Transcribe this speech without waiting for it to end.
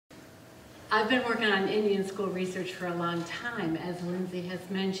I've been working on Indian school research for a long time, as Lindsay has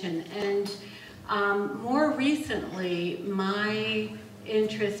mentioned, and more recently, my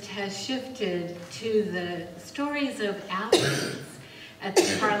interest has shifted to the stories of outings at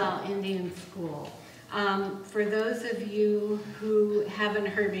the Carlisle Indian School. For those of you who haven't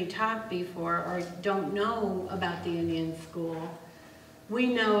heard me talk before or don't know about the Indian School, we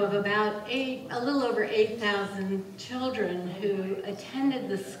know of about a little over 8,000 children who attended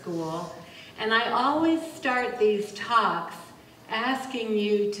the school. And I always start these talks asking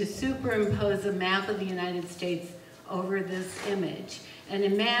you to superimpose a map of the United States over this image. And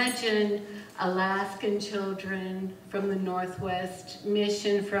imagine Alaskan children from the Northwest,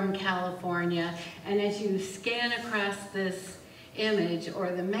 Mission from California, and as you scan across this image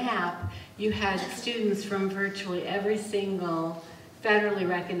or the map, you had students from virtually every single federally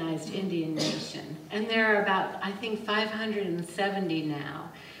recognized Indian nation. And there are about, I think, 570 now.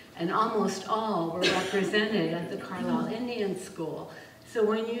 And almost all were represented at the Carlisle Indian School. So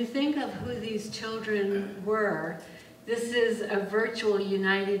when you think of who these children were, this is a virtual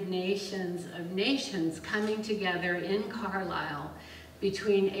United Nations of nations coming together in Carlisle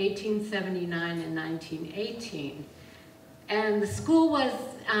between 1879 and 1918. And the school was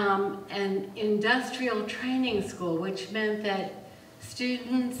an industrial training school, which meant that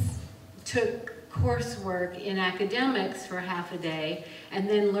students took coursework in academics for half a day and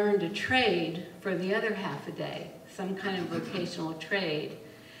then learned a trade for the other half a day, some kind of vocational trade.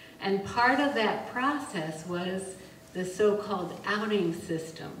 And part of that process was the so-called outing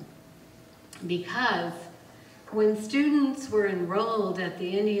system, because when students were enrolled at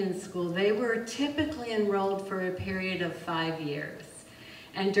the Indian School, they were typically enrolled for a period of 5 years.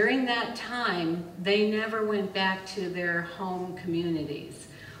 And during that time, they never went back to their home communities.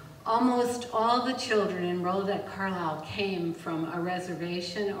 Almost all the children enrolled at Carlisle came from a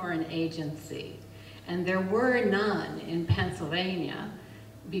reservation or an agency, and there were none in Pennsylvania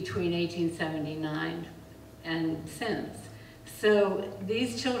between 1879 and since. So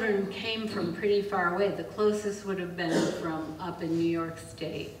these children came from pretty far away. The closest would have been from up in New York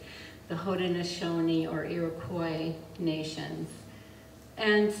State, the Haudenosaunee or Iroquois nations.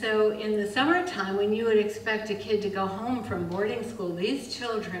 And so in the summertime, when you would expect a kid to go home from boarding school, these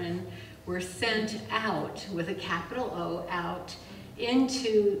children were sent out, with a capital O, out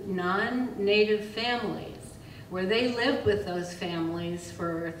into non-native families, where they lived with those families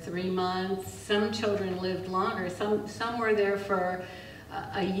for 3 months. Some children lived longer. Some were there for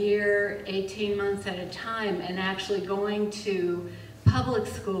a year, 18 months at a time, and actually going to public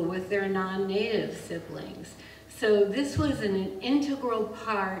school with their non-native siblings. So this was an integral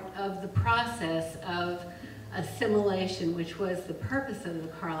part of the process of assimilation, which was the purpose of the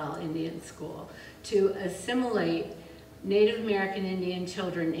Carlisle Indian School, to assimilate Native American Indian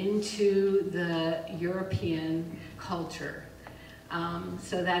children into the European culture.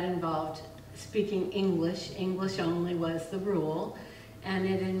 So that involved speaking English. English only was the rule, and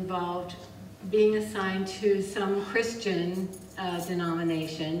it involved being assigned to some Christian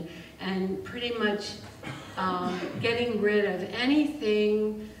denomination and pretty much getting rid of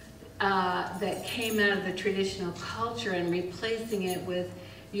anything that came out of the traditional culture and replacing it with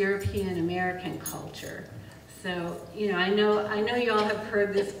European American culture. So, you know, I know you all have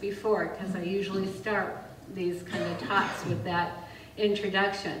heard this before, because I usually start these kind of talks with that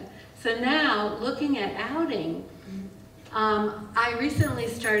introduction. So now, looking at outing, I recently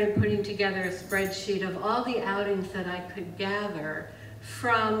started putting together a spreadsheet of all the outings that I could gather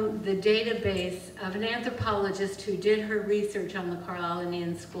from the database of an anthropologist who did her research on the Carlisle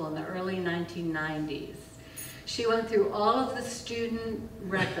Indian School in the early 1990s. She went through all of the student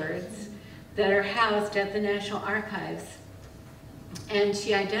records that are housed at the National Archives, and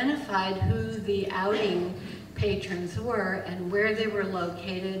she identified who the outing patrons were and where they were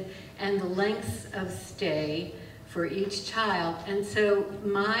located and the lengths of stay for each child. And so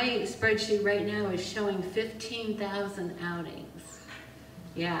my spreadsheet right now is showing 15,000 outings.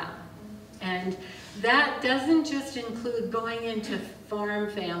 Yeah, and that doesn't just include going into farm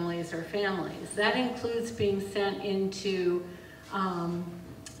families or families. That includes being sent into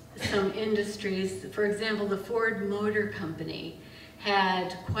some industries. For example, the Ford Motor Company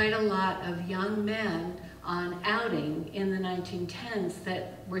had quite a lot of young men on outing in the 1910s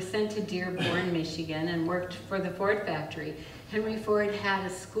that were sent to Dearborn, Michigan, and worked for the Ford factory. Henry Ford had a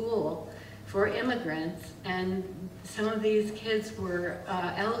school for immigrants, and some of these kids were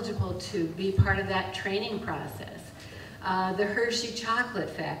eligible to be part of that training process. The Hershey Chocolate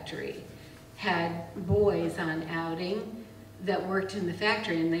Factory had boys on outing that worked in the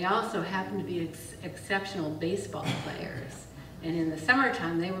factory, and they also happened to be exceptional baseball players. And in the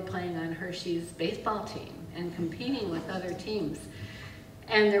summertime, they were playing on Hershey's baseball team and competing with other teams.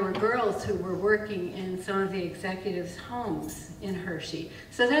 And there were girls who were working in some of the executives' homes in Hershey.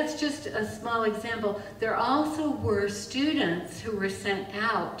 So that's just a small example. There also were students who were sent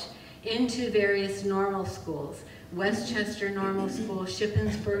out into various normal schools. Westchester Normal School,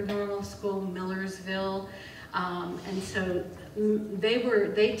 Shippensburg Normal School, Millersville. And so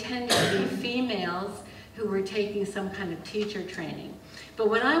they tended to be females who were taking some kind of teacher training. But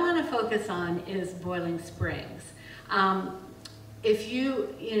what I want to focus on is Boiling Springs. And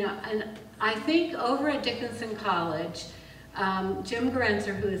I think over at Dickinson College, Jim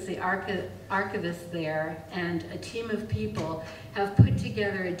Grenzer, who is the archivist there, and a team of people have put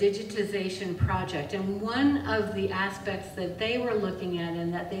together a digitization project. And one of the aspects that they were looking at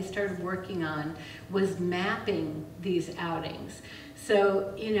and that they started working on was mapping these outings.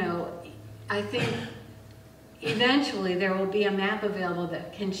 So, I think eventually there will be a map available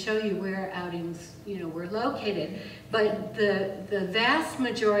that can show you where outings, were located. But the vast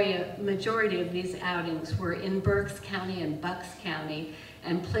majority of these outings were in Berks County and Bucks County,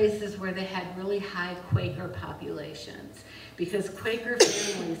 and places where they had really high Quaker populations. Because Quaker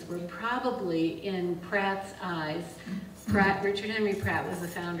families were probably, in Pratt's eyes, Richard Henry Pratt was the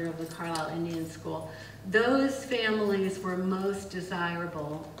founder of the Carlisle Indian School, those families were most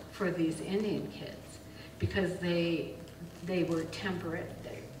desirable for these Indian kids, because they were temperate,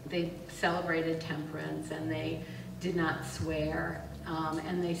 they celebrated temperance, and they did not swear,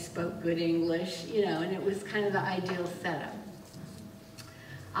 and they spoke good English, and it was kind of the ideal setup.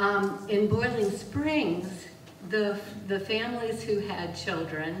 In Boiling Springs, the families who had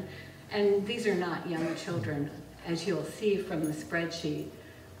children, and these are not young children, as you'll see from the spreadsheet,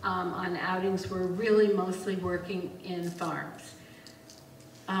 on outings, were really mostly working in farms.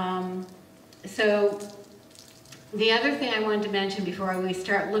 So the other thing I wanted to mention before we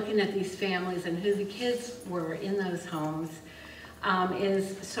start looking at these families and who the kids were in those homes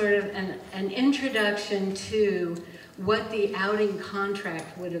is sort of an introduction to what the outing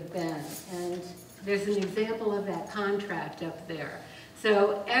contract would have been. And there's an example of that contract up there.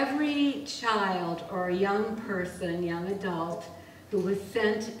 So every child or young person, young adult, who was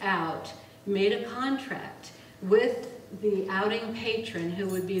sent out made a contract with the outing patron, who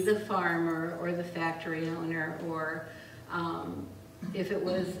would be the farmer or the factory owner, or if it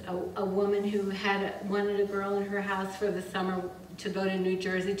was a woman who wanted a girl in her house for the summer to go to New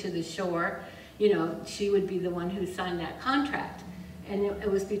Jersey to the shore, she would be the one who signed that contract. And it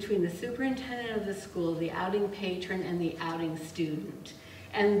was between the superintendent of the school, the outing patron, and the outing student.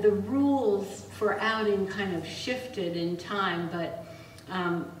 And the rules for outing kind of shifted in time, but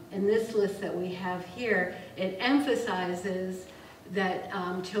in this list that we have here, it emphasizes that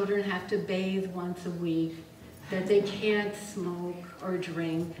children have to bathe once a week, that they can't smoke or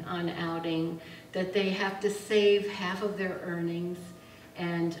drink on outing, that they have to save half of their earnings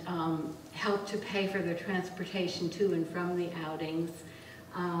and help to pay for their transportation to and from the outings,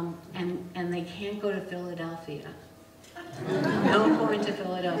 and they can't go to Philadelphia. No going to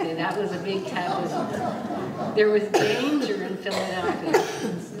Philadelphia. That was a big taboo. There was danger in Philadelphia.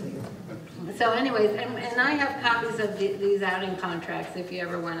 So anyways, and I have copies of these outing contracts if you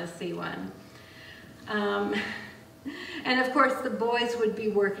ever want to see one. And of course the boys would be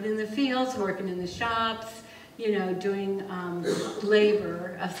working in the fields, working in the shops, doing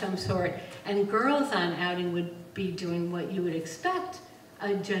labor of some sort. And girls on outing would be doing what you would expect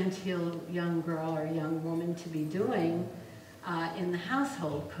a genteel young girl or young woman to be doing in the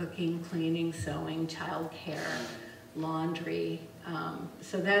household: cooking, cleaning, sewing, child care, laundry.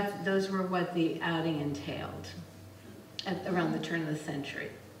 So those were what the outing entailed around the turn of the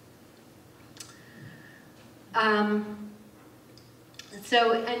century. And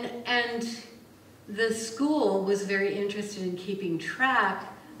the school was very interested in keeping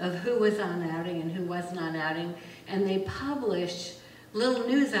track of who was on outing and who wasn't on outing, and they published little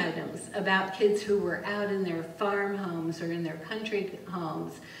news items about kids who were out in their farm homes or in their country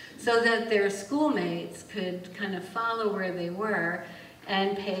homes, so that their schoolmates could kind of follow where they were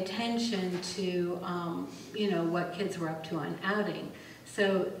and pay attention to what kids were up to on outing.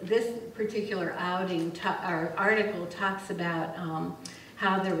 So this particular article talks about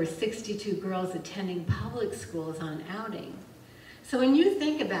how there were 62 girls attending public schools on outing. So when you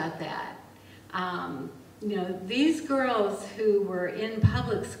think about that, these girls who were in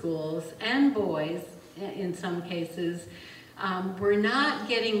public schools, and boys in some cases, were not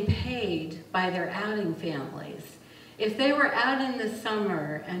getting paid by their outing families. If they were out in the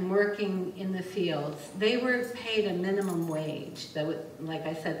summer and working in the fields, they were paid a minimum wage that, like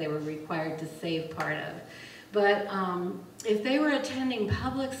I said, they were required to save part of. But if they were attending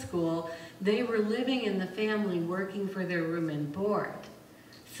public school, they were living in the family working for their room and board.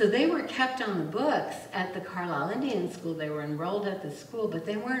 So they were kept on the books at the Carlisle Indian School. They were enrolled at the school, but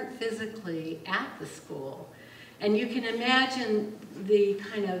they weren't physically at the school. And you can imagine the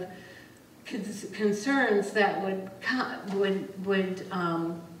kind of concerns that would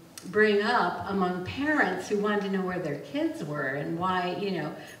bring up among parents who wanted to know where their kids were and why,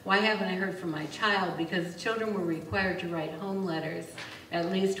 why haven't I heard from my child? Because children were required to write home letters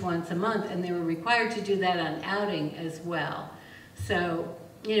at least once a month, and they were required to do that on outing as well. So,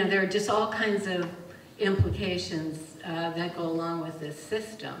 there are just all kinds of implications that go along with this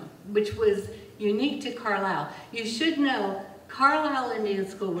system, which was unique to Carlisle. You should know Carlisle Indian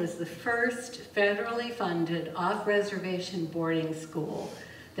School was the first federally funded off-reservation boarding school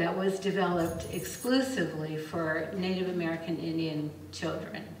that was developed exclusively for Native American Indian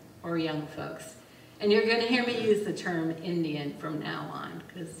children or young folks. And you're going to hear me use the term Indian from now on,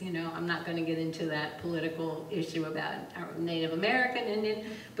 because, I'm not going to get into that political issue about Native American Indian,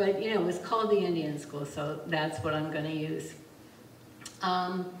 but, it was called the Indian School, so that's what I'm going to use.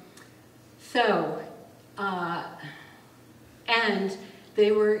 And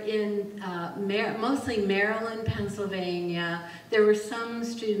they were in mostly Maryland, Pennsylvania. There were some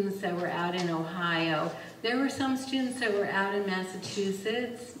students that were out in Ohio. There were some students that were out in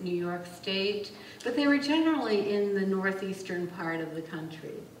Massachusetts, New York State, but they were generally in the northeastern part of the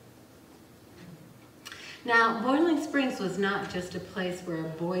country. Now, Boiling Springs was not just a place where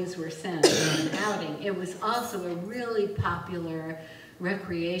boys were sent on an outing. It was also a really popular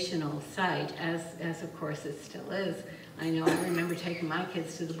recreational site, as of course it still is. I know I remember taking my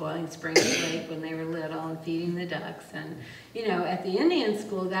kids to the Boiling Springs Lake when they were little and feeding the ducks. And, at the Indian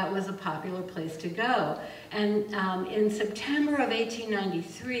School, that was a popular place to go. And in September of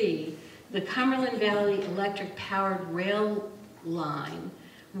 1893, the Cumberland Valley Electric Powered Rail Line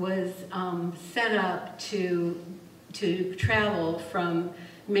was set up to travel from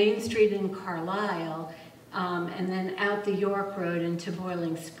Main Street in Carlisle and then out the York Road into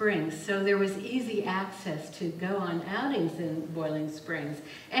Boiling Springs. So there was easy access to go on outings in Boiling Springs,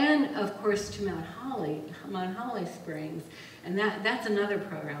 and of course to Mount Holly Springs, and that's another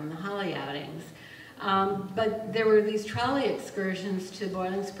program, the Holly Outings. But there were these trolley excursions to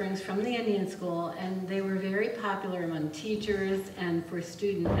Boiling Springs from the Indian School, and they were very popular among teachers and for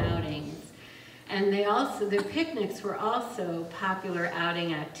student outings. And their picnics were also popular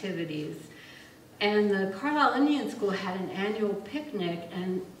outing activities. And the Carlisle Indian School had an annual picnic,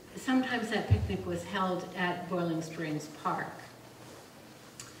 and sometimes that picnic was held at Boiling Springs Park.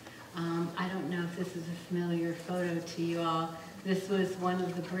 I don't know if this is a familiar photo to you all. This was one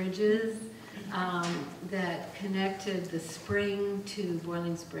of the bridges that connected the spring to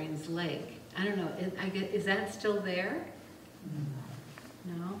Boiling Springs Lake. I don't know, is that still there?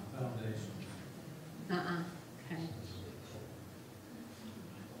 No? Okay.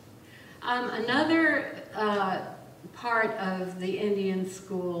 Another part of the Indian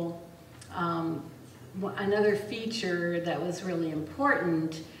School, another feature that was really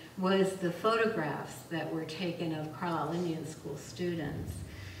important was the photographs that were taken of Carlisle Indian School students.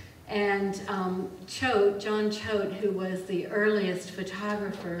 And John Choate, who was the earliest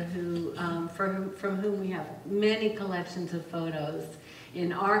photographer from whom we have many collections of photos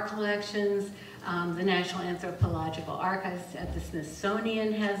in our collections, the National Anthropological Archives at the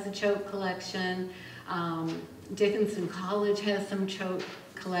Smithsonian has the Choate collection. Dickinson College has some Choate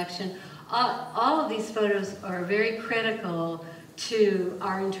collection. All of these photos are very critical to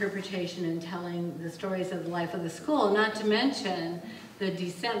our interpretation and telling the stories of the life of the school, not to mention the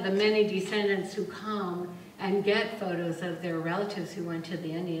many descendants who come and get photos of their relatives who went to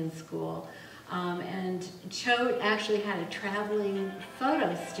the Indian School. And Choate actually had a traveling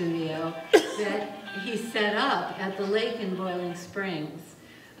photo studio that he set up at the lake in Boiling Springs.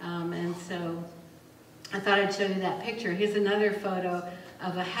 And so I thought I'd show you that picture. Here's another photo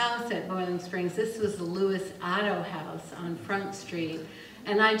of a house at Boiling Springs. This was the Lewis Otto house on Front Street.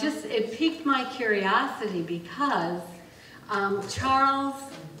 And it piqued my curiosity because Charles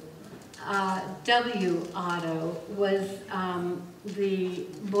W. Otto was the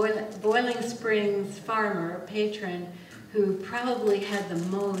Boiling Springs farmer, patron, who probably had the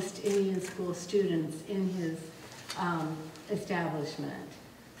most Indian School students in his establishment.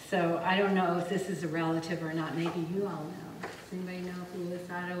 So I don't know if this is a relative or not. Maybe you all know. Does anybody know if Lewis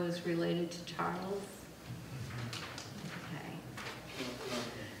Otto is related to Charles?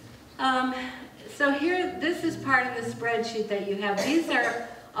 Okay. So here, this is part of the spreadsheet that you have. These are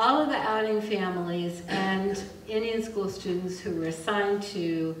all of the outing families and Indian School students who were assigned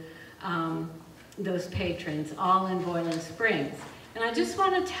to those patrons, all in Boiling Springs. And I just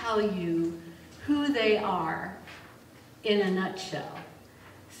want to tell you who they are in a nutshell.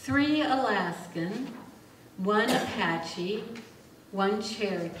 3 Alaskan, 1 Apache, 1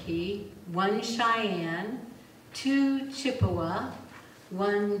 Cherokee, 1 Cheyenne, 2 Chippewa,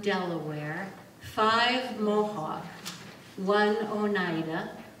 1 Delaware, 5 Mohawk, 1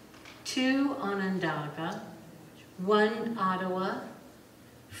 Oneida, 2 Onondaga, 1 Ottawa,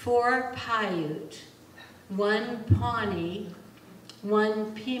 4 Paiute, 1 Pawnee,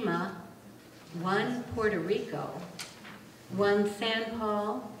 1 Pima, 1 Puerto Rico, 1 San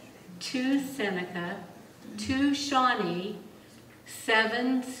Paul, 2 Seneca, 2 Shawnee,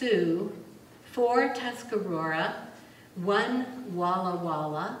 7 Sioux, 4 Tuscarora, 1 Walla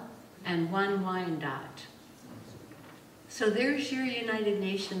Walla, and 1 Wyandotte. So there's your United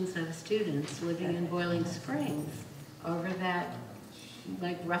Nations of students living in Boiling Springs over that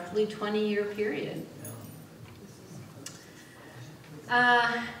like roughly 20-year period.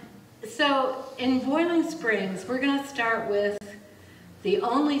 So in Boiling Springs, we're going to start with the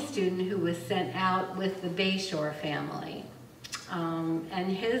only student who was sent out with the Bayshore family. And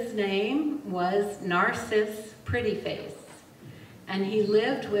his name was Narcissus Prettyface. And he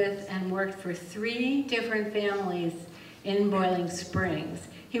lived with and worked for 3 different families in Boiling Springs.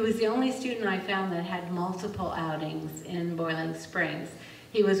 He was the only student I found that had multiple outings in Boiling Springs.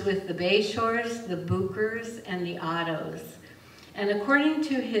 He was with the Bayshores, the Bookers, and the Ottos. And according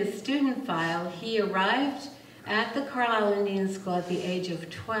to his student file, he arrived at the Carlisle Indian School at the age of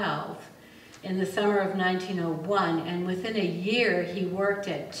 12 in the summer of 1901, and within a year he worked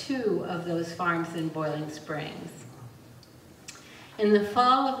at 2 of those farms in Boiling Springs. In the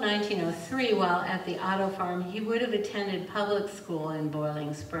fall of 1903, while at the Otto farm, he would have attended public school in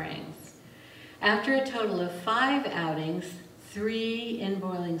Boiling Springs. After a total of 5 outings, 3 in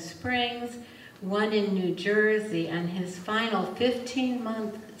Boiling Springs, 1 in New Jersey, and his final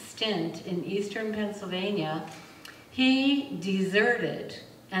 15-month stint in eastern Pennsylvania, he deserted,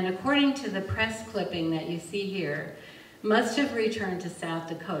 and according to the press clipping that you see here, must have returned to South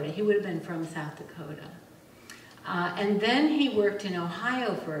Dakota. He would have been from South Dakota. And then he worked in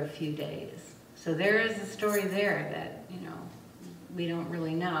Ohio for a few days. So there is a story there that, you know, we don't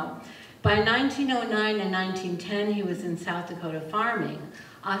really know. By 1909 and 1910, he was in South Dakota farming,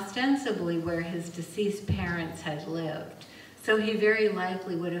 ostensibly where his deceased parents had lived. So he very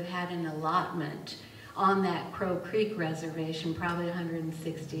likely would have had an allotment on that Crow Creek reservation, probably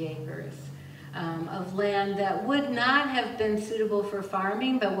 160 acres of land that would not have been suitable for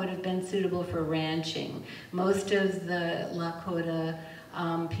farming, but would have been suitable for ranching. Most of the Lakota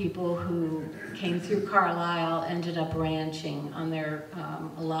people who came through Carlisle ended up ranching on their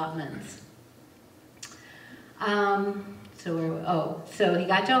allotments. So he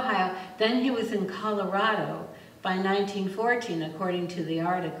got to Ohio, then he was in Colorado by 1914, according to the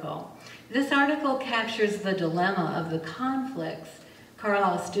article. This article captures the dilemma of the conflicts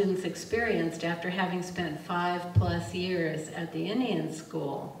Carlisle students experienced after having spent 5+ years at the Indian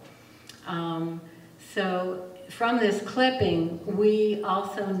School. So from this clipping, we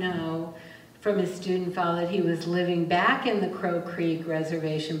also know from his student file that he was living back in the Crow Creek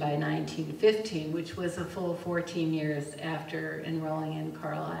Reservation by 1915, which was a full 14 years after enrolling in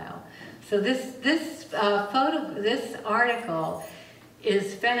Carlisle. So this article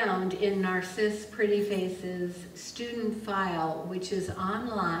is found in Narcissus Prettyface's student file, which is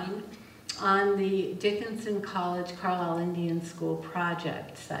online on the Dickinson College Carlisle Indian School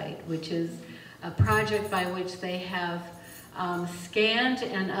project site, which is a project by which they have scanned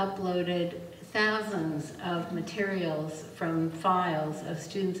and uploaded thousands of materials from files of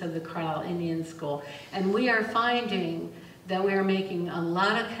students of the Carlisle Indian School. And we are finding that we are making a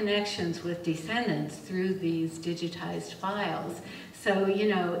lot of connections with descendants through these digitized files. So, you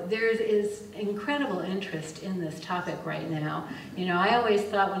know, there is incredible interest in this topic right now. You know, I always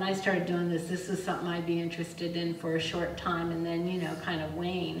thought when I started doing this, this was something I'd be interested in for a short time and then, you know, kind of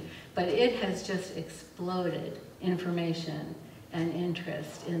wane. But it has just exploded, information and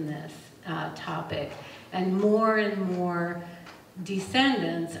interest in this topic. And more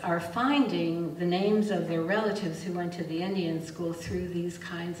descendants are finding the names of their relatives who went to the Indian School through these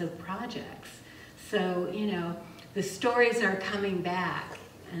kinds of projects. So, you know, the stories are coming back,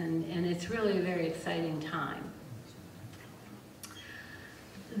 and it's really a very exciting time.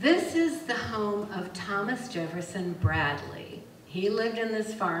 This is the home of Thomas Jefferson Bradley. He lived in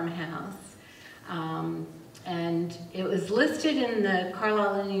this farmhouse, and it was listed in the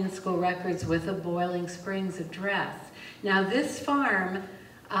Carlisle Indian School records with a Boiling Springs address. Now this farm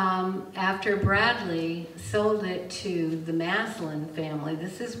after Bradley sold it to the Maslin family.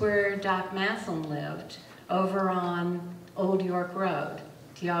 This is where Doc Maslin lived, over on Old York Road.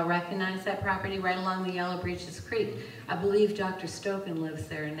 Do y'all recognize that property right along the Yellow Breeches Creek? I believe Dr. Stoken lives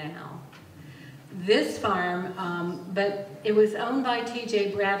there now. This farm, but it was owned by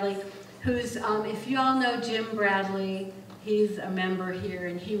T.J. Bradley, who's, if you all know Jim Bradley, he's a member here,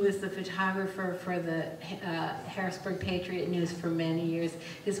 and he was the photographer for the Harrisburg Patriot News for many years.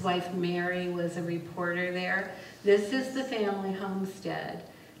 His wife Mary was a reporter there. This is the family homestead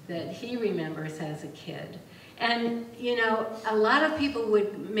that he remembers as a kid. And, you know, a lot of people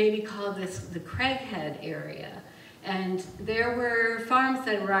would maybe call this the Craighead area. And there were farms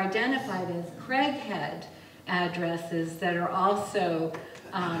that were identified as Craighead addresses that are also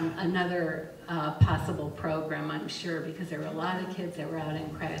another possible program, I'm sure, because there were a lot of kids that were out in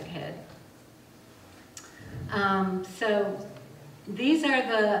Craighead. So these are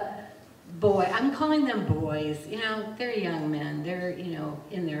the boys. I'm calling them boys. You know, they're young men. They're, you know,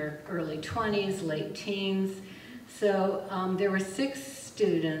 in their early 20s, late teens. So there were 6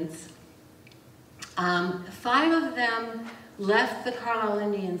 students. 5 of them left the Carlisle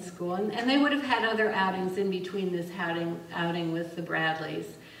Indian School, and they would have had other outings in between this outing with the Bradleys.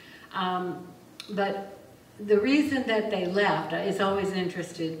 But the reason that they left is always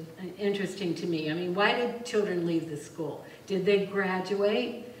interesting to me. I mean, why did children leave the school? Did they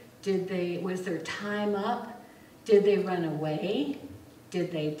graduate? Was their time up? Did they run away?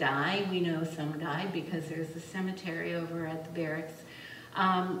 Did they die? We know some died because there's a cemetery over at the barracks.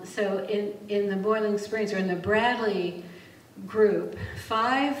 So in the Boiling Springs, or in the Bradley group,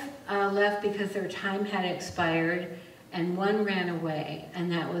 5 left because their time had expired, and 1 ran away,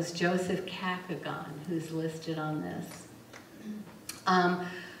 and that was Joseph Kakagon, who's listed on this.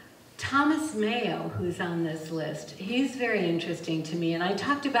 Thomas Mayo, who's on this list, he's very interesting to me, and I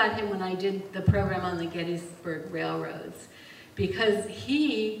talked about him when I did the program on the Gettysburg Railroads, because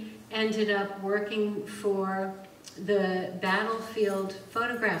he ended up working for the Battlefield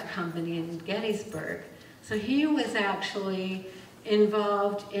Photograph Company in Gettysburg. So he was actually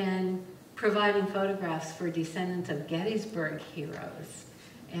involved in providing photographs for descendants of Gettysburg heroes.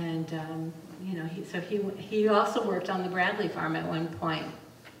 And, you know, he also worked on the Bradley farm at one point.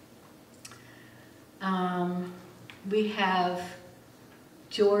 We have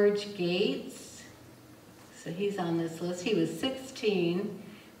George Gates. So he's on this list. He was 16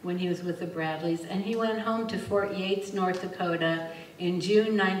 when he was with the Bradleys, and he went home to Fort Yates, North Dakota in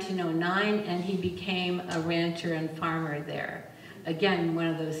June 1909, and he became a rancher and farmer there. Again, one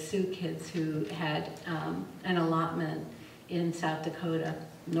of those Sioux kids who had an allotment in South Dakota,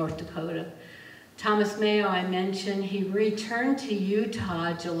 North Dakota. Thomas Mayo, I mentioned, he returned to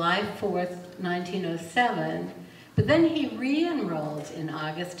Utah July 4th, 1907, but then he re-enrolled in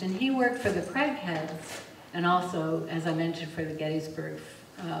August, and he worked for the Craigheads, and also, as I mentioned, for the Gettysburg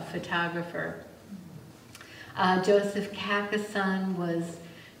photographer. Joseph Kakason was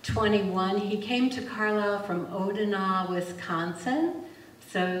 21. He came to Carlisle from Odawa, Wisconsin,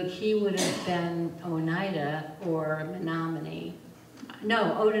 so he would have been Oneida or Menominee. No,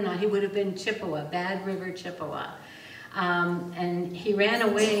 Odawa, he would have been Chippewa, Bad River, Chippewa. And he ran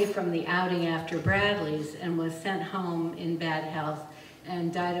away from the outing after Bradley's and was sent home in bad health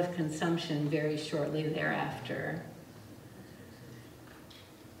and died of consumption very shortly thereafter.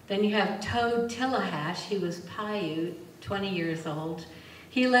 Then you have Toad Tillahash. He was Paiute, 20 years old.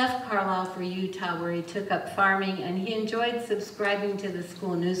 He left Carlisle for Utah, where he took up farming, and he enjoyed subscribing to the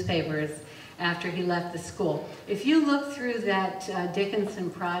school newspapers after he left the school. If you look through that Dickinson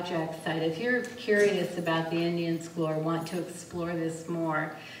Project site, if you're curious about the Indian School or want to explore this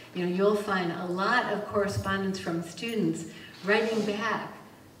more, you know, you'll find a lot of correspondence from students writing back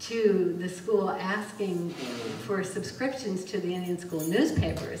to the school asking for subscriptions to the Indian School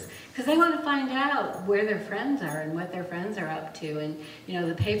newspapers, because they want to find out where their friends are and what their friends are up to. And you know,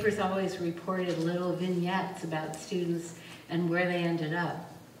 the papers always reported little vignettes about students and where they ended up.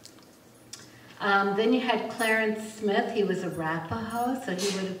 Then you had Clarence Smith. He was Arapaho, so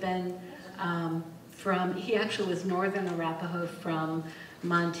he would have been he actually was Northern Arapaho from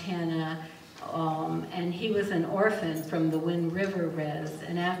Montana. And he was an orphan from the Wind River Res,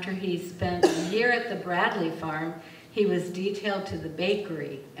 and after he spent a year at the Bradley farm, he was detailed to the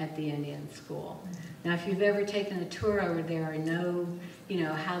bakery at the Indian School. Now, if you've ever taken a tour over there or know, you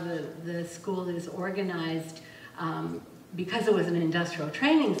know, how the school is organized, because it was an industrial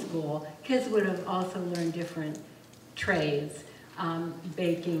training school, kids would have also learned different trades,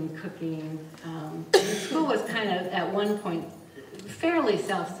 baking, cooking. The school was kind of, at one point, fairly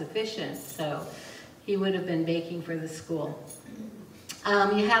self-sufficient, so he would have been baking for the school.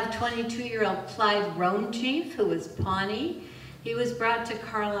 You have 22-year-old Clyde Romechief, who was Pawnee. He was brought to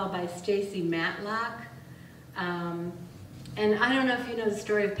Carlisle by Stacy Matlock. And I don't know if you know the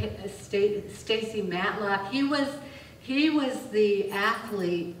story of Stacy Matlock. He was the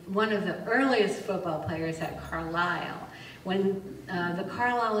athlete, one of the earliest football players at Carlisle. When the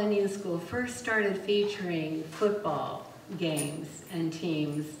Carlisle Indian School first started featuring football games and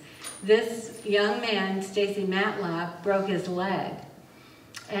teams, this young man, Stacy Matlock, broke his leg.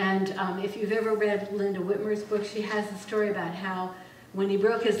 And if you've ever read Linda Whitmer's book, she has a story about how when he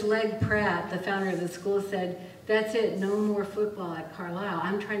broke his leg, Pratt, the founder of the school, said, "That's it, no more football at Carlisle.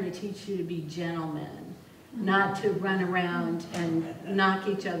 I'm trying to teach you to be gentlemen, not to run around and knock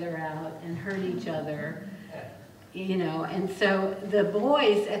each other out and hurt each other." You know, and so the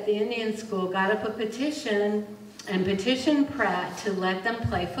boys at the Indian School got up a petition and petitioned Pratt to let them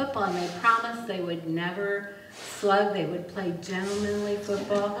play football, and they promised they would never slug, they would play gentlemanly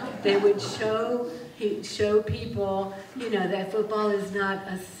football. They would show people, you know, that football is not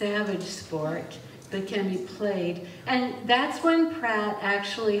a savage sport, but can be played. And that's when Pratt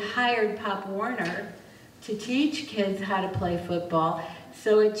actually hired Pop Warner to teach kids how to play football.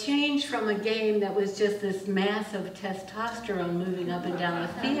 So it changed from a game that was just this mass of testosterone moving up and down the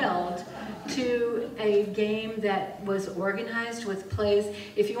field to a game that was organized with plays.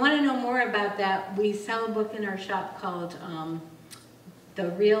 If you want to know more about that, we sell a book in our shop called The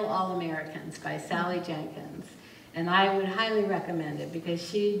Real All-Americans by Sally Jenkins. And I would highly recommend it because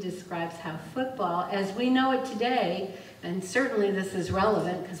she describes how football, as we know it today, and certainly this is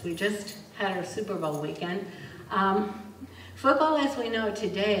relevant because we just had our Super Bowl weekend, football as we know it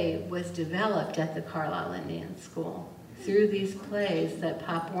today was developed at the Carlisle Indian School through these plays that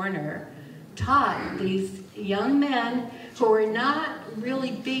Pop Warner taught these young men who were not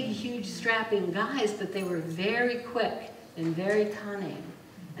really big, huge, strapping guys, but they were very quick and very cunning.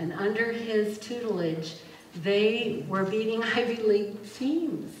 And under his tutelage, they were beating Ivy League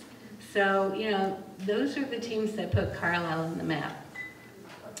teams. So, you know, those are the teams that put Carlisle on the map.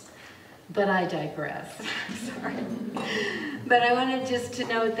 But I digress, sorry. But I wanted just to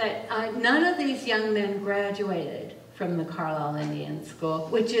note that none of these young men graduated from the Carlisle Indian School,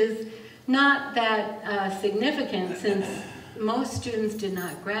 which is not that significant since most students did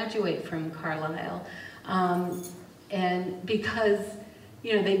not graduate from Carlisle. And because,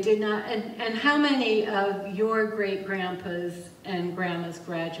 you know, they did not, and how many of your great-grandpas and grandmas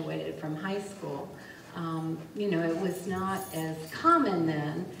graduated from high school? You know, it was not as common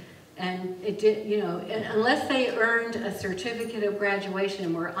then. And it did, you know, unless they earned a certificate of graduation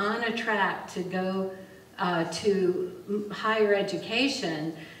and were on a track to go to higher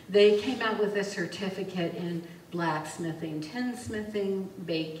education, they came out with a certificate in blacksmithing, tinsmithing,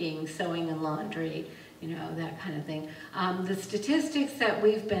 baking, sewing and laundry, you know, that kind of thing. The statistics that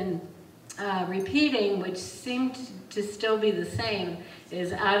we've been repeating, which seem to still be the same,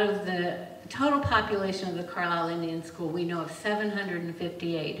 is out of the total population of the Carlisle Indian School, we know of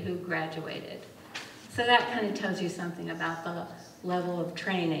 758 who graduated. So that kind of tells you something about the level of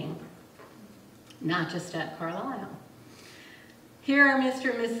training, not just at Carlisle. Here are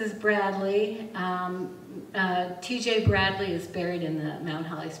Mr. and Mrs. Bradley. T.J. Bradley is buried in the Mount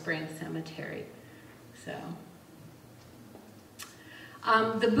Holly Springs Cemetery. So,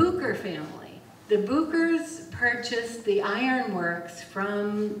 the Bucher family. The Buchers purchased the ironworks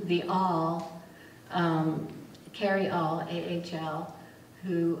from the All, Carrie All, AHL,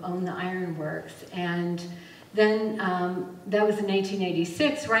 who owned the ironworks. And then that was in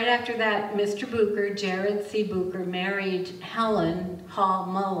 1886. Right after that, Mr. Bucher, Jared C. Bucher, married Helen Hall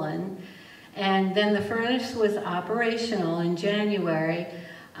Mullen. And then the furnace was operational in January.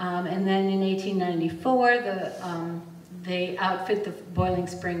 And then in 1894, they outfit the Boiling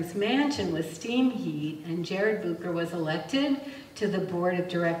Springs mansion with steam heat, and Jared Bucher was elected to the board of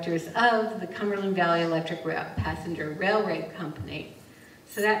directors of the Cumberland Valley Electric Passenger Railway Company.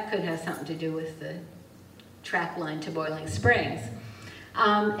 So that could have something to do with the track line to Boiling Springs.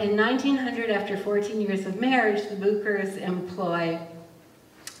 In 1900, after 14 years of marriage, the Buchers employ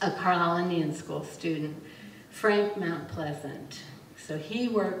a Carlisle Indian School student, Frank Mount Pleasant. So he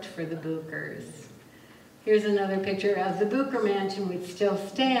worked for the Buchers. Here's another picture of the Bucher Mansion, which still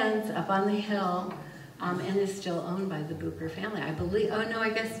stands up on the hill and is still owned by the Bucher family. I believe, oh no, I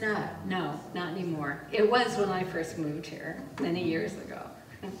guess not. No, not anymore. It was when I first moved here, many years ago.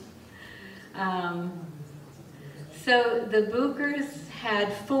 So the Buchers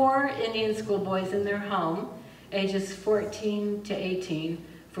had 4 Indian School boys in their home, ages 14 to 18,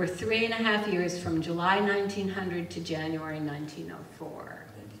 for 3.5 years from July 1900 to January 1904.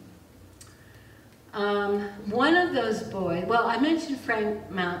 One of those boys, well, I mentioned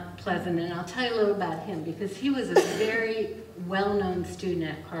Frank Mount Pleasant, and I'll tell you a little about him because he was a very well-known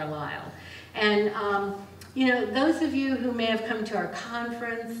student at Carlisle. And you know, those of you who may have come to our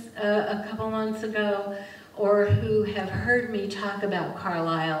conference a couple months ago, or who have heard me talk about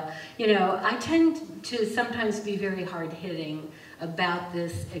Carlisle, you know, I tend to sometimes be very hard-hitting about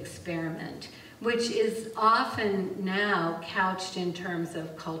this experiment, which is often now couched in terms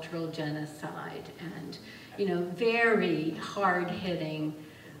of cultural genocide and, you know, very hard-hitting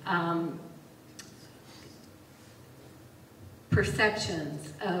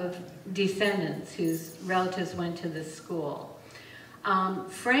perceptions of descendants whose relatives went to this school.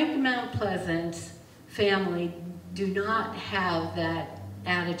 Frank Mount Pleasant's family do not have that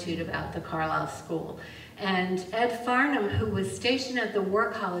attitude about the Carlisle School. And Ed Farnham, who was stationed at the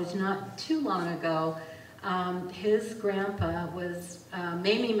War College not too long ago, his grandpa was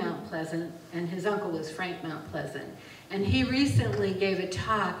Mamie Mount Pleasant, and his uncle was Frank Mount Pleasant. And he recently gave a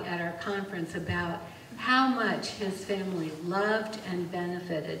talk at our conference about how much his family loved and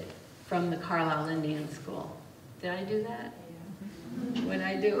benefited from the Carlisle Indian School. Did I do that? What did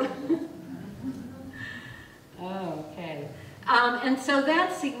I do? Oh, okay. And so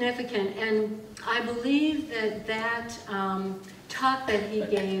that's significant, and I believe that that talk that he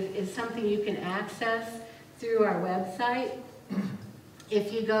gave is something you can access through our website.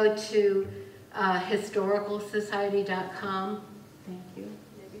 If you go to historicalsociety.com, thank you.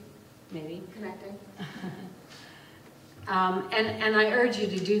 Maybe. Connecting. And I urge you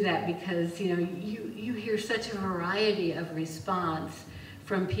to do that because, you know, you hear such a variety of response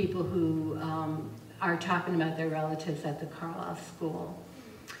from people who are talking about their relatives at the Carlisle School.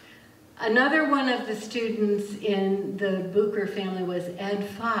 Another one of the students in the Bucher family was Ed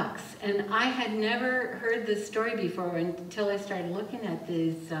Fox, and I had never heard this story before until I started looking at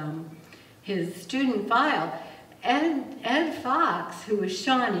these, his student file. Ed Fox, who was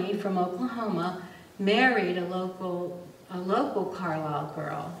Shawnee from Oklahoma, married a local Carlisle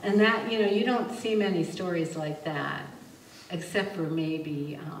girl, and that, you know, you don't see many stories like that, except for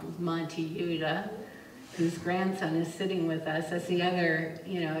maybe Monty Yuta, whose grandson is sitting with us. That's the other,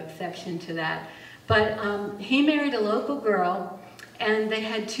 you know, exception to that. But he married a local girl, and they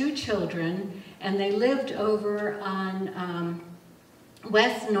had 2 children, and they lived over on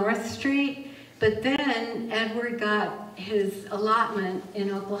West North Street. But then Edward got his allotment in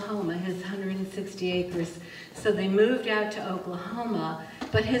Oklahoma, his 160 acres. So they moved out to Oklahoma,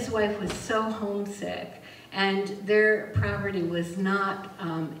 but his wife was so homesick, and their property was not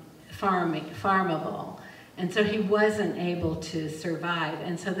farmable. And so he wasn't able to survive.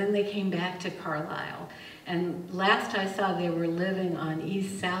 And so then they came back to Carlisle. And last I saw, they were living on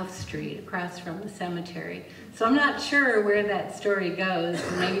East South Street, across from the cemetery. So I'm not sure where that story goes.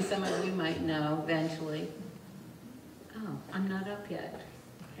 Maybe some of you might know eventually. Oh, I'm not up yet.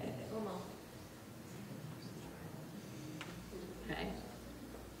 Okay. Okay.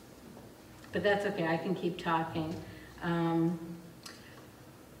 But that's okay, I can keep talking.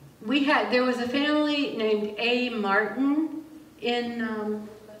 There was a family named A. Martin in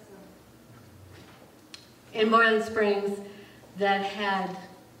Moreland Springs that had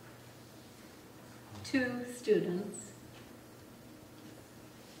 2 students.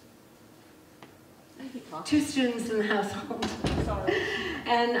 2 students in the household. Sorry.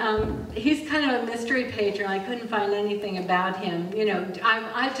 And he's kind of a mystery patron. I couldn't find anything about him. You know,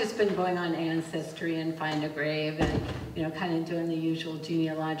 I've just been going on Ancestry and Find a Grave and, you know, kind of doing the usual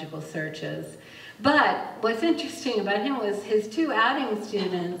genealogical searches. But what's interesting about him was his 2 outing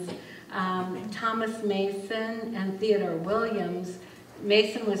students, Thomas Mason and Theodore Williams.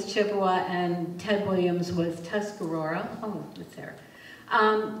 Mason was Chippewa and Ted Williams was Tuscarora. Oh, it's there.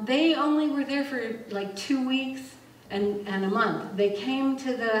 They only were there for like 2 weeks and a month. They came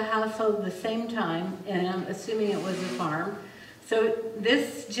to the household at the same time, and I'm assuming it was a farm. So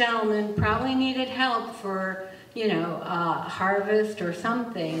this gentleman probably needed help for, you know, harvest or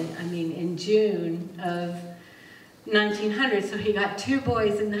something, I mean, in June of 1900. So he got 2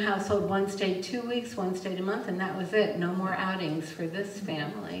 boys in the household. One stayed 2 weeks, one stayed a month, and that was it. No more outings for this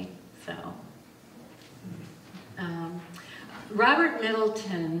family. So Robert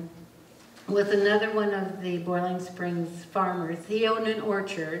Middleton was another one of the Boiling Springs farmers. He owned an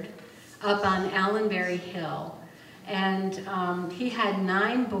orchard up on Allenberry Hill, and he had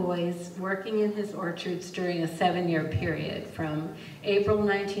 9 boys working in his orchards during a 7-year period from April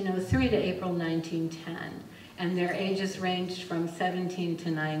 1903 to April 1910, and their ages ranged from 17 to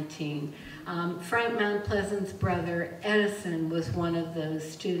 19. Frank Mount Pleasant's brother Edison was one of those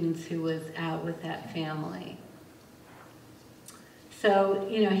students who was out with that family. So,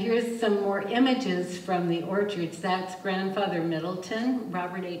 you know, here's some more images from the orchards. That's Grandfather Middleton,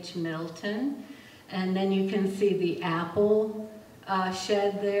 Robert H. Middleton. And then you can see the apple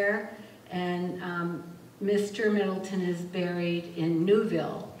shed there. And Mr. Middleton is buried in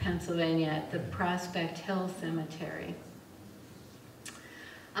Newville, Pennsylvania, at the Prospect Hill Cemetery.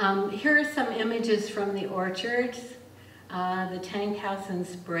 Here are some images from the orchards, the tank house and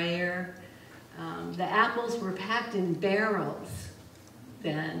sprayer. The apples were packed in barrels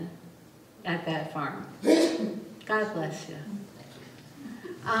then at that farm. God bless you.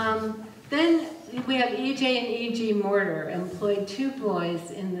 Then we have E.J. and E.G. Mortar employed 2 boys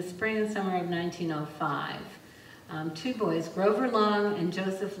in the spring and summer of 1905. 2 boys, Grover Long and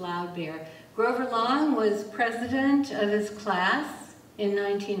Joseph Loudbeer. Grover Long was president of his class in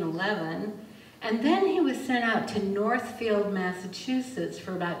 1911, and then he was sent out to Northfield, Massachusetts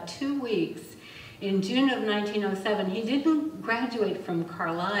for about 2 weeks in June of 1907. He didn't graduate from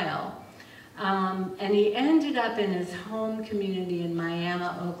Carlisle, and he ended up in his home community in Miami,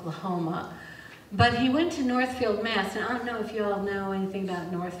 Oklahoma. But he went to Northfield, Mass, and I don't know if you all know anything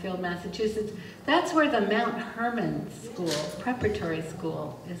about Northfield, Massachusetts. That's where the Mount Hermon School, preparatory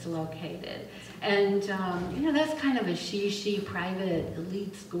school, is located. And, you know, that's kind of a she private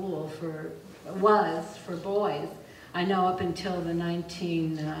elite school was for boys. I know up until the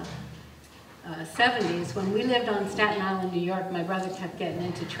 1970s, when we lived on Staten Island, New York, my brother kept getting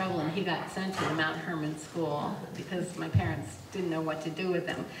into trouble and he got sent to the Mount Hermon School because my parents didn't know what to do with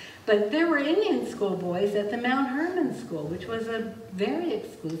him. But there were Indian school boys at the Mount Hermon School, which was a very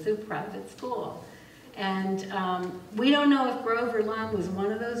exclusive private school. And we don't know if Grover Long was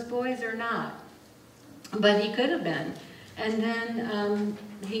one of those boys or not, but he could have been. And then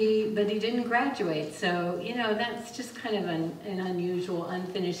but he didn't graduate. So, you know, that's just kind of an unusual,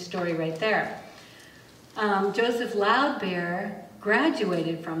 unfinished story right there. Joseph Loudbeer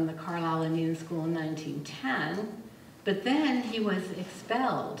graduated from the Carlisle Indian School in 1910, but then he was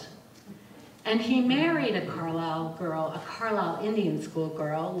expelled. And he married a Carlisle girl, a Carlisle Indian School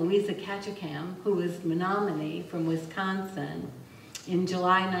girl, Louisa Ketchicam, who was Menominee from Wisconsin, in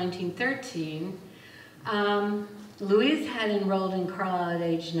July 1913. Louise had enrolled in Carlisle at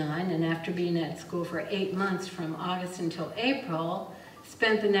age 9, and after being at school for 8 months from August until April,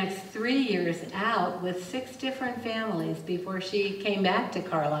 spent the next 3 years out with 6 different families before she came back to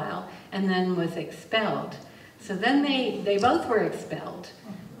Carlisle and then was expelled. So then they both were expelled,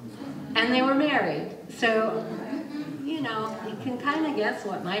 and they were married. So, you know, you can kind of guess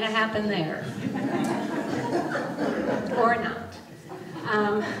what might have happened there. Or not.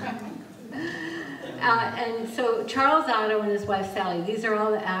 And so Charles Otto and his wife Sally, these are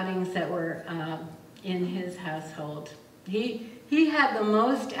all the outings that were in his household. He had the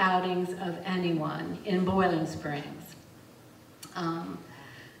most outings of anyone in Boiling Springs. And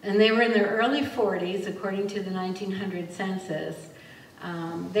they were in their early 40s, according to the 1900 census.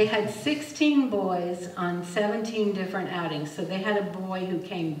 They had 16 boys on 17 different outings. So they had a boy who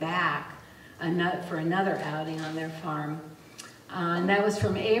came back for another outing on their farm. And that was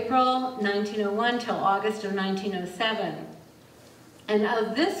from April 1901 till August of 1907. And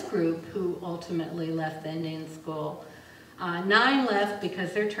of this group who ultimately left the Indian School, 9 left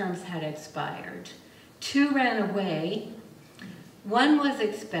because their terms had expired. 2 ran away, 1 was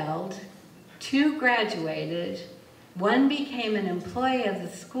expelled, 2 graduated, 1 became an employee of the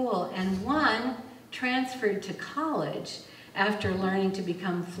school, and 1 transferred to college after learning to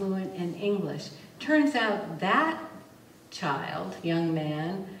become fluent in English. Turns out that young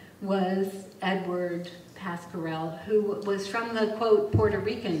man, was Edward Pasquarel, who was from the, quote, Puerto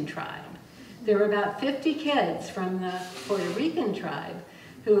Rican tribe. There were about 50 kids from the Puerto Rican tribe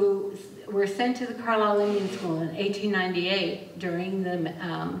who were sent to the Carlisle Indian School in 1898 during the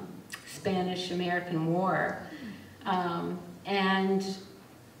Spanish-American War. And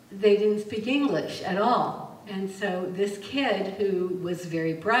they didn't speak English at all. And so this kid, who was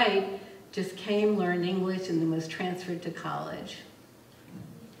very bright, just came, learned English, and then was transferred to college.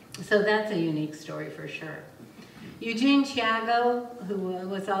 So that's a unique story for sure. Eugene Chiago, who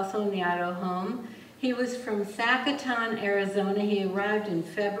was also in the Otto home, he was from Sacaton, Arizona. He arrived in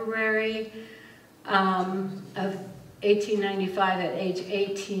February of 1895 at age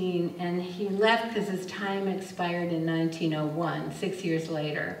 18, and he left because his time expired in 1901, 6 years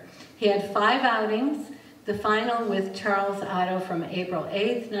later. He had 5 outings. The final with Charles Otto from April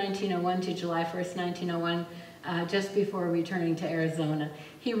 8th, 1901 to July 1st, 1901, just before returning to Arizona.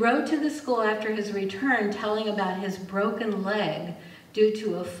 He wrote to the school after his return telling about his broken leg due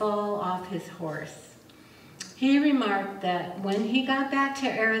to a fall off his horse. He remarked that when he got back to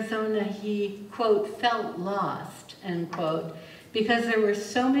Arizona, he, quote, felt lost, end quote, because there were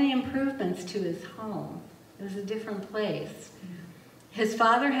so many improvements to his home. It was a different place. His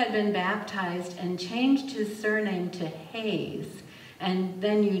father had been baptized and changed his surname to Hayes, and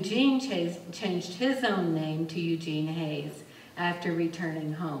then Eugene changed his own name to Eugene Hayes after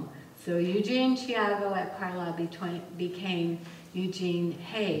returning home. So Eugene Chiago at Carlisle became Eugene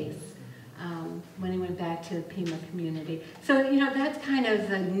Hayes when he went back to the Pima community. So, you know, that's kind of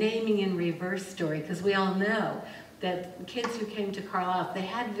the naming in reverse story, because we all know that kids who came to Carlisle, they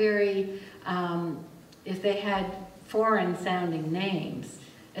had if they had foreign-sounding names,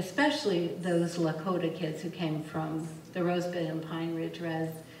 especially those Lakota kids who came from the Rosebud and Pine Ridge Res,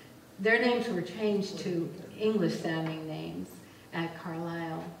 their names were changed to English-sounding names at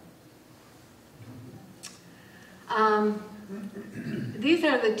Carlisle. These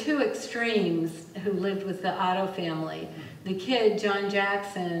are the two extremes who lived with the Otto family. The kid, John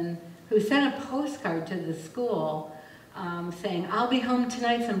Jackson, who sent a postcard to the school saying, "I'll be home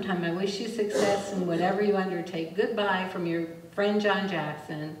tonight sometime. I wish you success in whatever you undertake. Goodbye from your friend John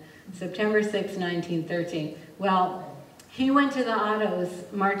Jackson, September 6, 1913. Well, he went to the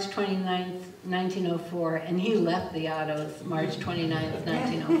Ottos March 29th, 1904, and he left the Ottos March 29th,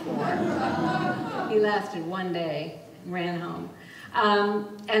 1904. He lasted one day and ran home.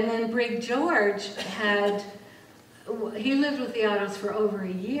 And then Brig George he lived with the Ottos for over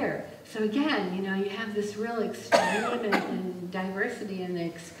a year. So again, you know, you have this real extreme and diversity in the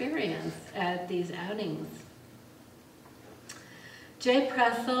experience at these outings. Jay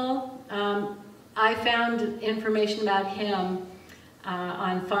Pressel, I found information about him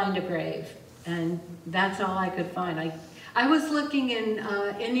on Find a Grave, and that's all I could find. I was looking in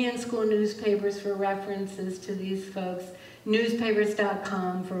Indian school newspapers for references to these folks,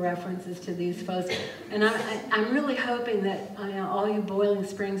 newspapers.com for references to these folks, and I'm really hoping that all you Boiling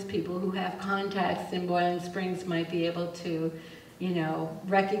Springs people who have contacts in Boiling Springs might be able to, you know,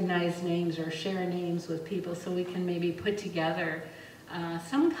 recognize names or share names with people so we can maybe put together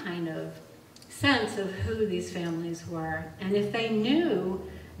some kind of sense of who these families were, and if they knew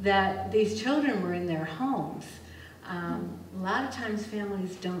that these children were in their homes. A lot of times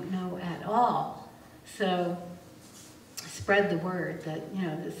families don't know at all, so spread the word that, you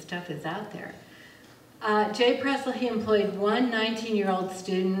know, this stuff is out there. Jay Pressel, he employed one 19-year-old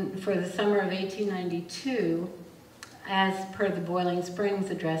student for the summer of 1892 as per the Boiling Springs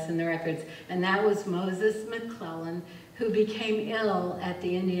address in the records, and that was Moses McClellan, who became ill at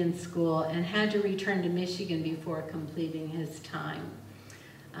the Indian school and had to return to Michigan before completing his time.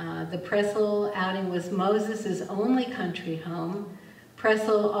 The Pressel outing was Moses's only country home.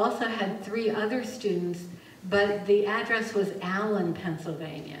 Pressel also had 3 other students, but the address was Allen,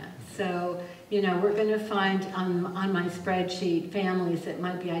 Pennsylvania. So, you know, we're going to find on my spreadsheet families that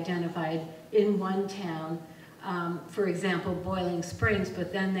might be identified in one town, for example, Boiling Springs,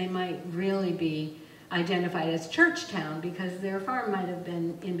 but then they might really be identified as Churchtown because their farm might have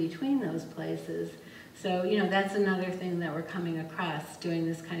been in between those places. So, you know, that's another thing that we're coming across doing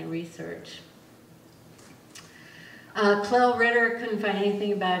this kind of research. Clell Ritter, couldn't find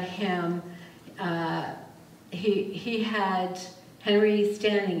anything about him. He had Henry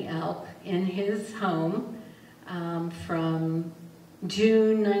Standing Elk in his home from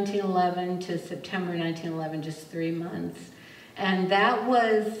June 1911 to September 1911, just 3 months. And that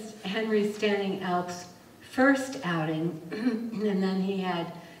was Henry Standing Elk's first outing, and then he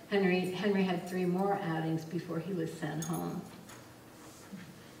had Henry had 3 more outings before he was sent home.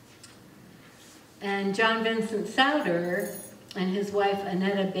 And John Vincent Souter and his wife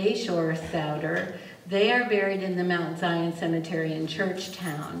Annetta Bayshore Souter, they are buried in the Mount Zion Cemetery in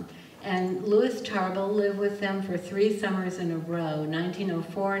Churchtown. And Louis Tarbell lived with them for 3 summers in a row,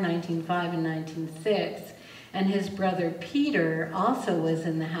 1904, 1905, and 1906. And his brother Peter also was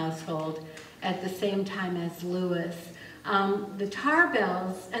in the household at the same time as Louis. The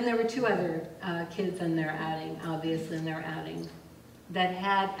Tarbells, and there were 2 other kids in their outing, obviously in their outing, that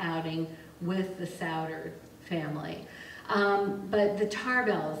had outing with the Souter family. But the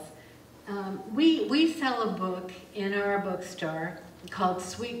Tarbells, we sell a book in our bookstore called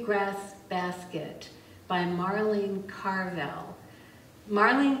Sweetgrass Basket by Marlene Carvell.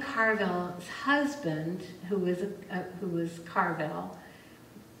 Marlene Carvell's husband, who was Carvell,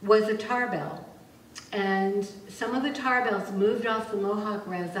 was a Tarbell. And some of the Tarbells moved off the Mohawk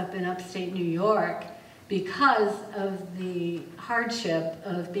Res up in upstate New York because of the hardship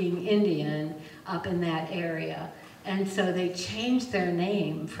of being Indian up in that area. And so they changed their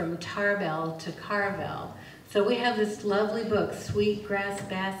name from Tarbell to Carvell. So we have this lovely book, Sweetgrass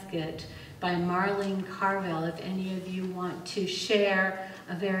Basket, by Marlene Carvell, if any of you want to share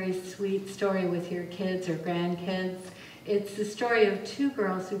a very sweet story with your kids or grandkids. It's the story of two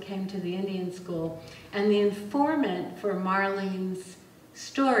girls who came to the Indian school, and the informant for Marlene's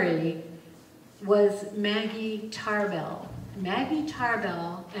story was Maggie Tarbell. Maggie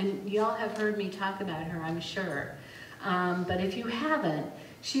Tarbell, and y'all have heard me talk about her, I'm sure, but if you haven't,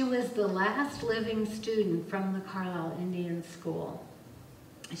 she was the last living student from the Carlisle Indian School.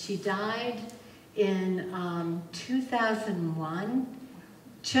 She died in 2001,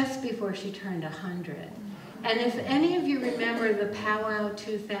 just before she turned 100. And if any of you remember the Powwow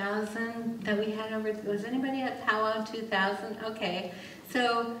 2000 that we had over, was anybody at Powwow 2000? Okay,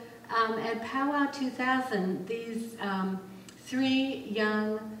 so at Powwow 2000, these three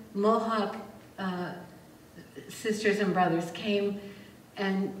young Mohawk sisters and brothers came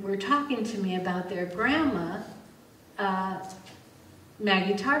and were talking to me about their grandma,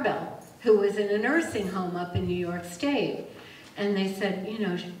 Maggie Tarbell, who was in a nursing home up in New York State. And they said, you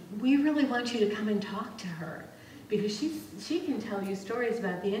know, we really want you to come and talk to her because she can tell you stories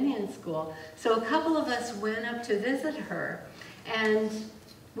about the Indian school. So a couple of us went up to visit her, and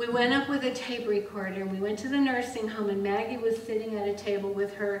we went up with a tape recorder, and we went to the nursing home, and Maggie was sitting at a table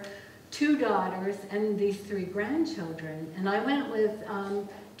with her two daughters and these three grandchildren. And I went with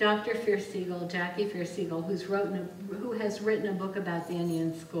Dr. Fiersiegel, Jackie Fiersiegel, who has written a book about the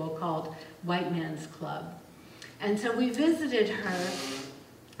Indian school called White Man's Club. And so we visited her,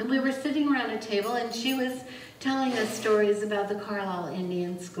 and we were sitting around a table, and she was telling us stories about the Carlisle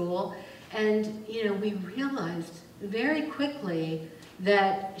Indian School. And, you know, we realized very quickly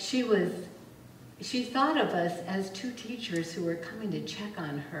that she thought of us as two teachers who were coming to check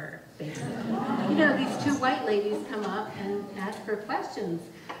on her, basically. You know, these two white ladies come up and ask her questions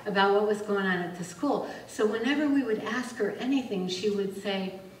about what was going on at the school. So whenever we would ask her anything, she would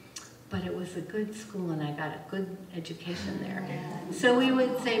say, but it was a good school and I got a good education there. So we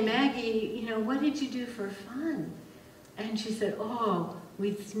would say, Maggie, you know, what did you do for fun? And she said, oh,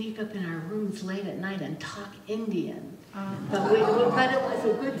 we'd sneak up in our rooms late at night and talk Indian. But it was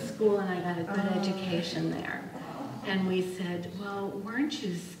a good school and I got a good education there. And we said, well, weren't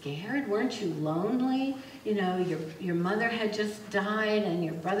you scared? Weren't you lonely? You know, your mother had just died and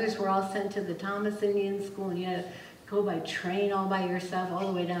your brothers were all sent to the Thomas Indian School and you had to go by train all by yourself all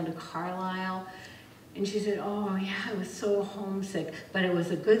the way down to Carlisle. And she said, oh yeah, I was so homesick, but it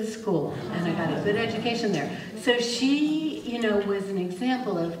was a good school and I got a good education there. So she, you know, was an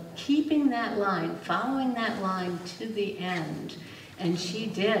example of keeping that line, following that line to the end. And she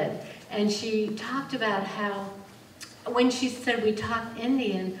did. And she talked about how, when she said we talked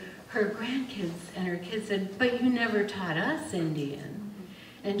Indian, her grandkids and her kids said, but you never taught us Indian.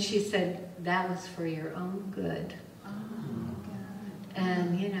 And she said, that was for your own good.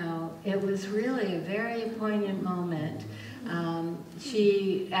 And, you know, it was really a very poignant moment.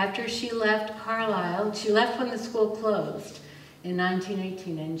 After she left Carlisle, she left when the school closed in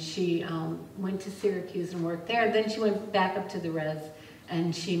 1918, and she went to Syracuse and worked there. Then she went back up to the res,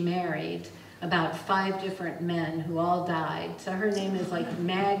 and she married about 5 different men who all died. So her name is like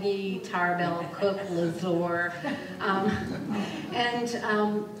Maggie Tarbell Cook Lazore.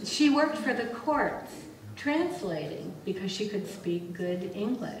 She worked for the courts, translating, because she could speak good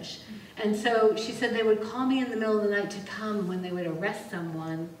English. And so she said they would call me in the middle of the night to come when they would arrest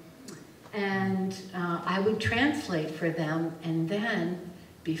someone, and I would translate for them, and then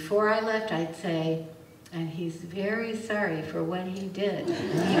before I left I'd say, and he's very sorry for what he did. He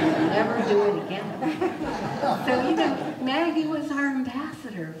will never do it again. So, you know, Maggie was our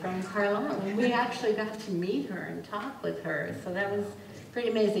ambassador from Carlisle, and we actually got to meet her and talk with her, so that was pretty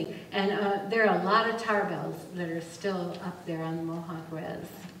amazing. And there are a lot of Tarbells that are still up there on the Mohawk Res.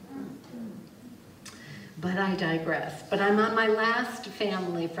 But I digress. But I'm on my last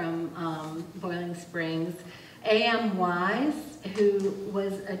family from Boiling Springs. A.M. Wise, who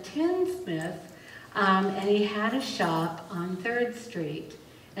was a tinsmith, and he had a shop on 3rd Street.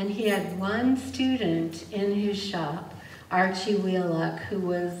 And he had one student in his shop, Archie Wheelock, who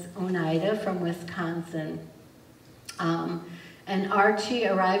was Oneida from Wisconsin. And Archie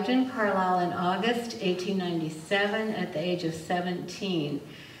arrived in Carlisle in August 1897 at the age of 17.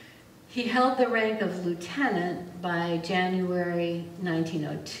 He held the rank of lieutenant by January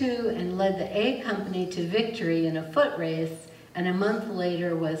 1902 and led the A Company to victory in a foot race, and a month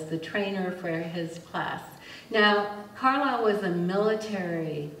later was the trainer for his class. Now, Carlisle was a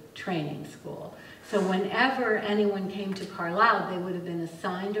military training school, so whenever anyone came to Carlisle, they would have been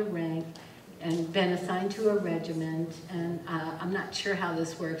assigned a rank and been assigned to a regiment, and I'm not sure how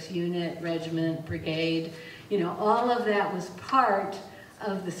this works, unit, regiment, brigade, you know, all of that was part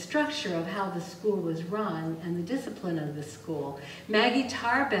of the structure of how the school was run and the discipline of the school. Maggie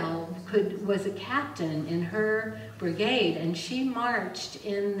Tarbell was a captain in her brigade, and she marched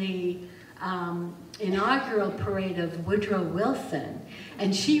in the inaugural parade of Woodrow Wilson,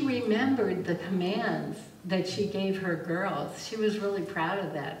 and she remembered the commands that she gave her girls. She was really proud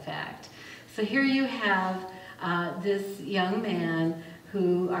of that fact. So here you have this young man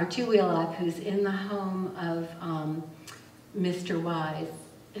Archie Wheelock, who's in the home of Mr. Wise,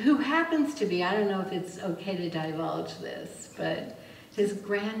 who happens to be, I don't know if it's okay to divulge this, but his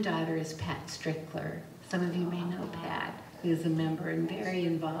granddaughter is Pat Strickler. Some of you may know Pat, who's a member and very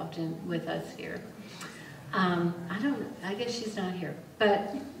involved with us here. I guess she's not here.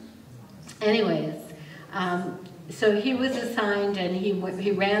 But anyways, so he was assigned and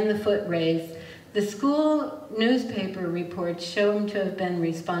he ran the foot race. The school newspaper reports show him to have been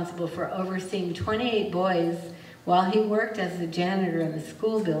responsible for overseeing 28 boys while he worked as a janitor in the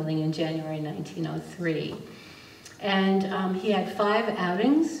school building in January 1903. And he had 5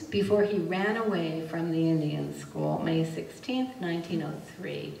 outings before he ran away from the Indian School, May 16th,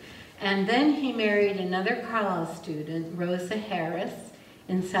 1903. And then he married another Carlisle student, Rosa Harris,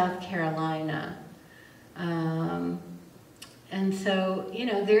 in South Carolina. And so, you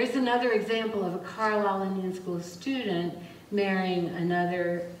know, there's another example of a Carlisle Indian School student marrying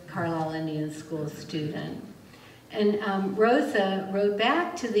another Carlisle Indian School student. And Rosa wrote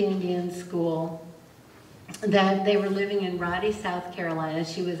back to the Indian School that they were living in Roddy, South Carolina.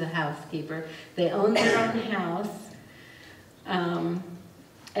 She was a housekeeper. They owned their own house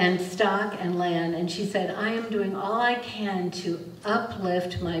and stock and land. And she said, I am doing all I can to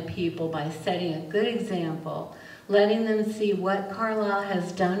uplift my people by setting a good example, letting them see what Carlisle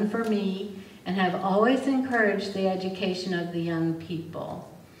has done for me, and have always encouraged the education of the young people.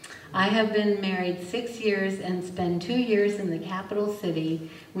 I have been married 6 years and spent 2 years in the capital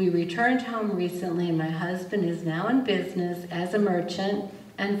city. We returned home recently, and my husband is now in business as a merchant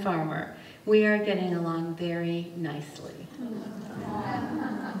and farmer. We are getting along very nicely.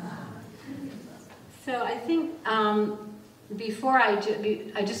 So I think before I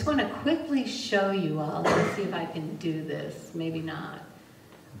just want to quickly show you all. Let's see if I can do this. Maybe not.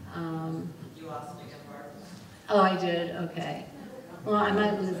 You asked me apart. Oh, I did? Okay. Well, I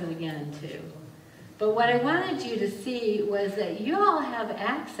might lose it again, too. But what I wanted you to see was that you all have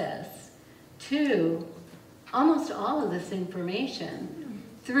access to almost all of this information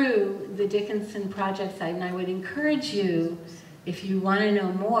through the Dickinson Project site, and I would encourage you, if you want to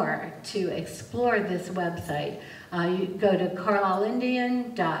know more, to explore this website. You go to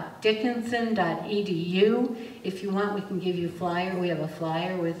carlisleiindian.dickinson.edu. If you want, we can give you a flyer. We have a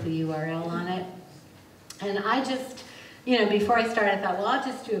flyer with the URL on it. And I just, you know, before I started, I thought, well, I'll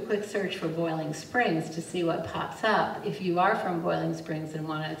just do a quick search for Boiling Springs to see what pops up if you are from Boiling Springs and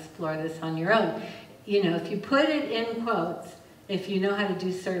want to explore this on your own. You know, if you put it in quotes, if you know how to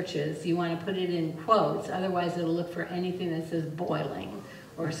do searches, you want to put it in quotes, otherwise it'll look for anything that says boiling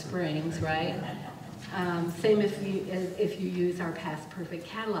or springs, right? Same if you use our Past Perfect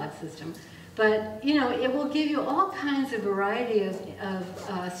catalog system. But, you know, it will give you all kinds of variety of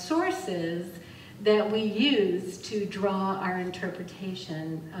sources that we use to draw our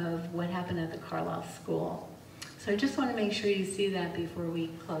interpretation of what happened at the Carlisle School. So I just want to make sure you see that before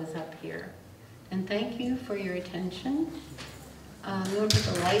we close up here. And thank you for your attention. We'll put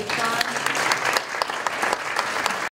the lights on.